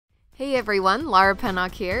Hey everyone, Lara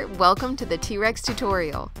Pennock here. Welcome to the T-Rex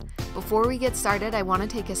tutorial. Before we get started, I want to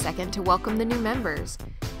take a second to welcome the new members.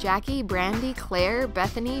 Jackie, Brandy, Claire,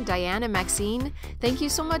 Bethany, Diane, and Maxine, thank you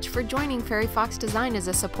so much for joining Fairy Fox Design as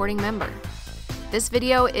a supporting member. This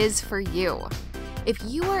video is for you. If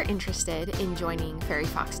you are interested in joining Fairy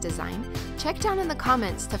Fox Design, check down in the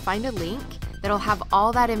comments to find a link that'll have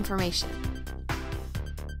all that information.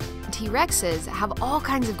 T-Rexes have all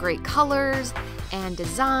kinds of great colors and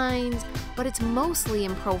designs, but it's mostly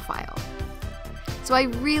in profile. So I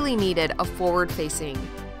really needed a forward-facing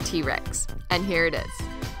T-Rex, and here it is.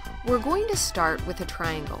 We're going to start with a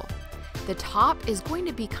triangle. The top is going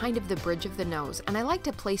to be kind of the bridge of the nose, and I like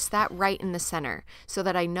to place that right in the center so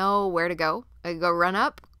that I know where to go. I go run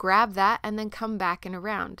up, grab that, and then come back and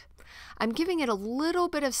around. I'm giving it a little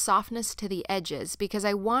bit of softness to the edges because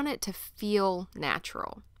I want it to feel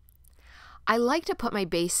natural. I like to put my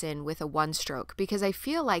base in with a one stroke because I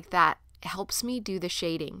feel like that helps me do the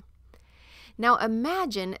shading. Now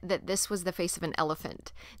imagine that this was the face of an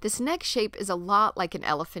elephant. This neck shape is a lot like an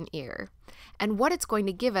elephant ear. And what it's going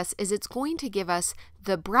to give us is it's going to give us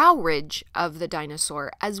the brow ridge of the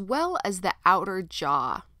dinosaur as well as the outer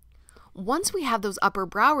jaw. Once we have those upper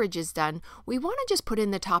brow ridges done, we want to just put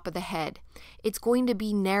in the top of the head. It's going to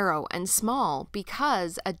be narrow and small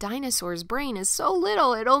because a dinosaur's brain is so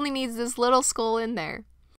little, it only needs this little skull in there.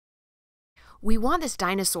 We want this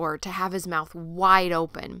dinosaur to have his mouth wide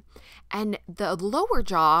open, and the lower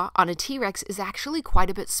jaw on a T-Rex is actually quite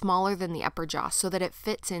a bit smaller than the upper jaw so that it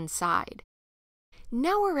fits inside.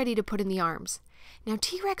 Now we're ready to put in the arms. Now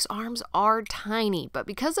T-Rex arms are tiny, but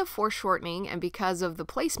because of foreshortening and because of the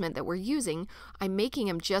placement that we're using, I'm making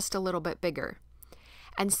them just a little bit bigger.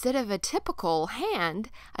 Instead of a typical hand,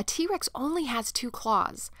 a T-Rex only has two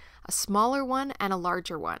claws, a smaller one and a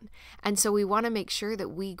larger one, and so we want to make sure that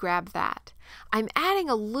we grab that. I'm adding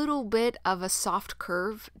a little bit of a soft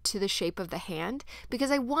curve to the shape of the hand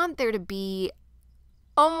because I want there to be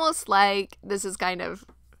almost like, this is kind of,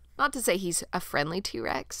 not to say he's a friendly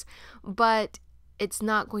T-Rex, but it's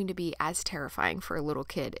not going to be as terrifying for a little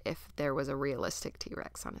kid if there was a realistic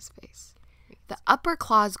T-Rex on his face. The upper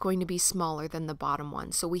claw is going to be smaller than the bottom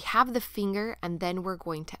one, so we have the finger and then we're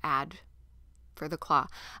going to add for the claw.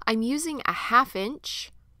 I'm using a 1/2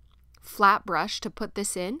 inch flat brush to put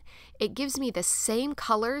this in. It gives me the same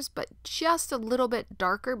colors but just a little bit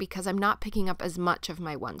darker because I'm not picking up as much of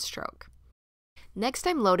my one stroke. Next,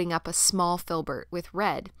 I'm loading up a small filbert with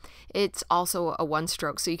red. It's also a one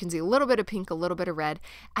stroke, so you can see a little bit of pink, a little bit of red,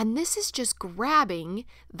 and this is just grabbing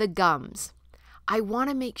the gums. I want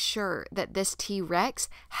to make sure that this T-Rex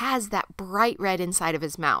has that bright red inside of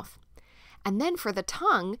his mouth. And then for the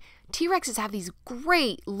tongue, T-Rexes have these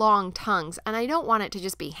great long tongues, and I don't want it to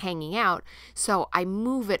just be hanging out, so I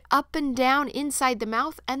move it up and down inside the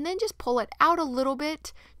mouth and then just pull it out a little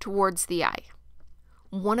bit towards the eye.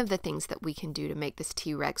 One of the things that we can do to make this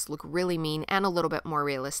T-Rex look really mean and a little bit more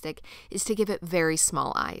realistic is to give it very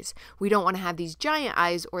small eyes. We don't want to have these giant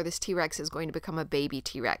eyes or this T-Rex is going to become a baby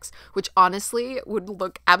T-Rex, which honestly would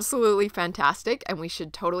look absolutely fantastic, and we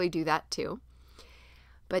should totally do that too.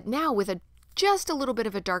 But now with just a little bit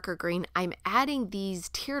of a darker green, I'm adding these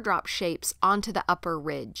teardrop shapes onto the upper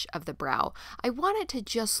ridge of the brow. I want it to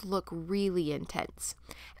just look really intense.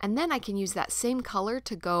 And then I can use that same color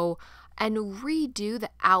to go and redo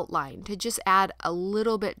the outline to just add a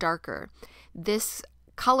little bit darker. This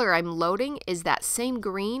color I'm loading is that same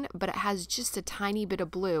green, but it has just a tiny bit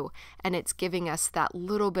of blue, and it's giving us that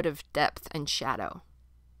little bit of depth and shadow.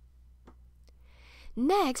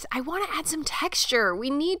 Next, I want to add some texture. We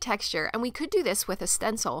need texture, and we could do this with a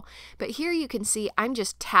stencil, but here you can see I'm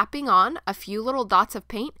just tapping on a few little dots of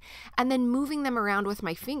paint and then moving them around with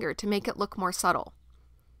my finger to make it look more subtle.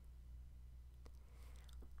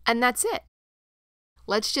 And that's it.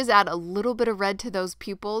 Let's just add a little bit of red to those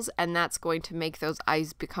pupils, and that's going to make those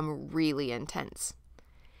eyes become really intense.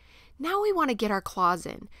 Now we want to get our claws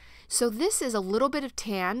in. So this is a little bit of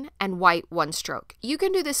tan and white one stroke. You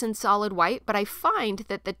can do this in solid white, but I find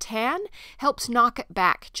that the tan helps knock it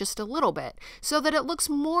back just a little bit so that it looks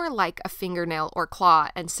more like a fingernail or claw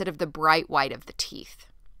instead of the bright white of the teeth.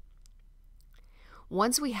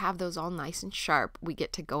 Once we have those all nice and sharp, we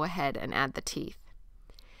get to go ahead and add the teeth.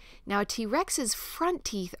 Now a T-Rex's front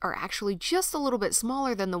teeth are actually just a little bit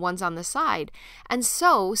smaller than the ones on the side, and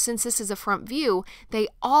so since this is a front view, they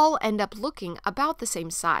all end up looking about the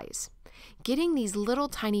same size. Getting these little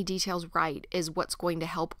tiny details right is what's going to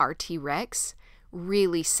help our T-Rex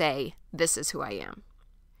really say, "This is who I am."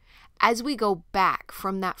 As we go back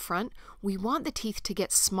from that front, we want the teeth to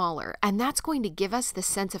get smaller, and that's going to give us the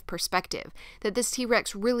sense of perspective that this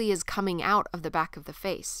T-Rex really is coming out of the back of the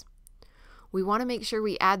face. We want to make sure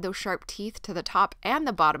we add those sharp teeth to the top and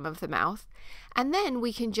the bottom of the mouth. And then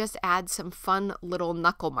we can just add some fun little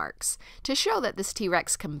knuckle marks to show that this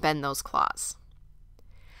T-Rex can bend those claws.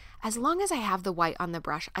 As long as I have the white on the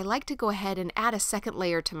brush, I like to go ahead and add a second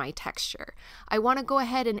layer to my texture. I want to go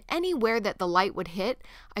ahead and anywhere that the light would hit,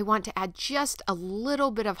 I want to add just a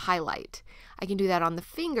little bit of highlight. I can do that on the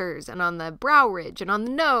fingers and on the brow ridge and on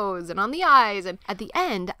the nose and on the eyes, and at the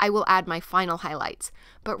end I will add my final highlights.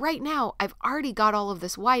 But right now I've already got all of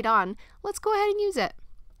this white on. Let's go ahead and use it.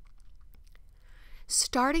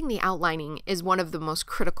 Starting the outlining is one of the most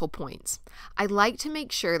critical points. I like to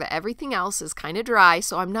make sure that everything else is kind of dry,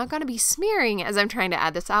 so I'm not going to be smearing as I'm trying to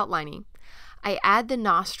add this outlining. I add the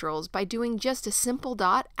nostrils by doing just a simple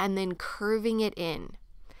dot and then curving it in.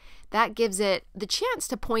 That gives it the chance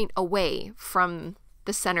to point away from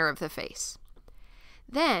the center of the face.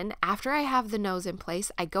 Then, after I have the nose in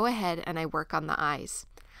place, I go ahead and I work on the eyes.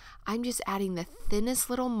 I'm just adding the thinnest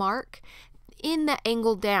little mark in the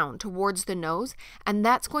angle down towards the nose, and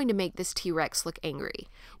that's going to make this T-Rex look angry.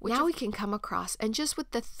 Now we can come across, and just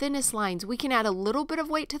with the thinnest lines, we can add a little bit of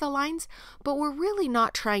weight to the lines, but we're really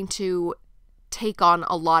not trying to take on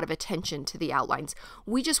a lot of attention to the outlines.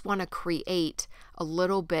 We just want to create a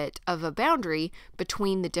little bit of a boundary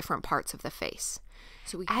between the different parts of the face.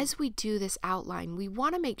 So as we do this outline, we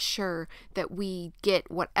want to make sure that we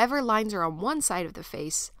get whatever lines are on one side of the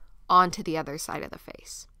face onto the other side of the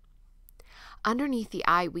face. Underneath the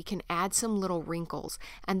eye, we can add some little wrinkles,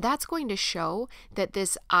 and that's going to show that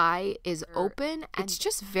this eye is open. It's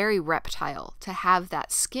just very reptile to have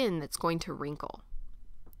that skin that's going to wrinkle.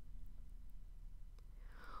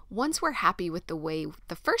 Once we're happy with the way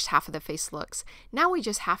the first half of the face looks, now we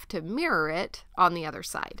just have to mirror it on the other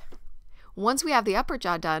side. Once we have the upper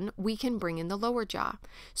jaw done, we can bring in the lower jaw.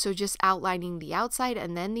 So just outlining the outside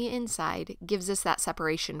and then the inside gives us that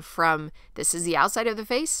separation from this is the outside of the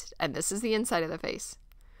face and this is the inside of the face.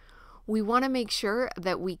 We want to make sure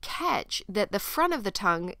that we catch that the front of the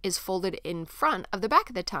tongue is folded in front of the back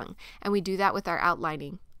of the tongue, and we do that with our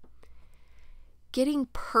outlining. Getting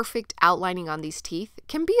perfect outlining on these teeth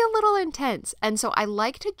can be a little intense, and so I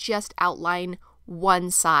like to just outline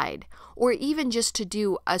one side, or even just to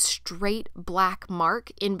do a straight black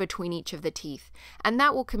mark in between each of the teeth, and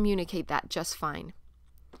that will communicate that just fine.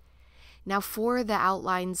 Now for the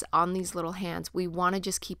outlines on these little hands, we want to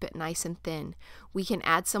just keep it nice and thin. We can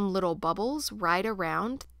add some little bubbles right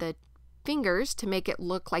around the fingers to make it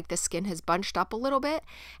look like the skin has bunched up a little bit,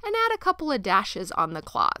 and add a couple of dashes on the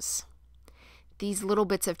claws. These little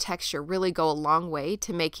bits of texture really go a long way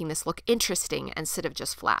to making this look interesting instead of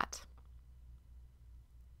just flat.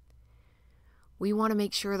 We want to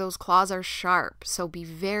make sure those claws are sharp, so be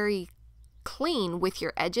very clean with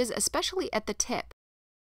your edges, especially at the tip.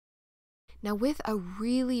 Now with a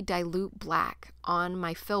really dilute black on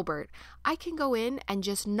my filbert, I can go in and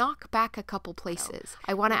just knock back a couple places.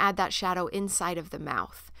 I want to add that shadow inside of the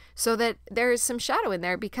mouth so that there is some shadow in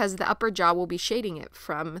there because the upper jaw will be shading it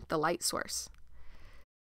from the light source.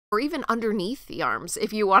 Or even underneath the arms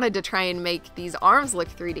if you wanted to try and make these arms look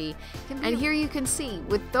 3D. And here you can see,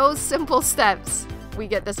 with those simple steps, we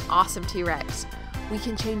get this awesome T-Rex. We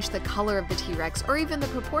can change the color of the T-Rex or even the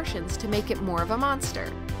proportions to make it more of a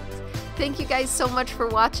monster. Thank you guys so much for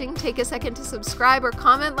watching. Take a second to subscribe or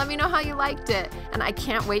comment. Let me know how you liked it. And I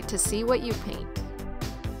can't wait to see what you paint.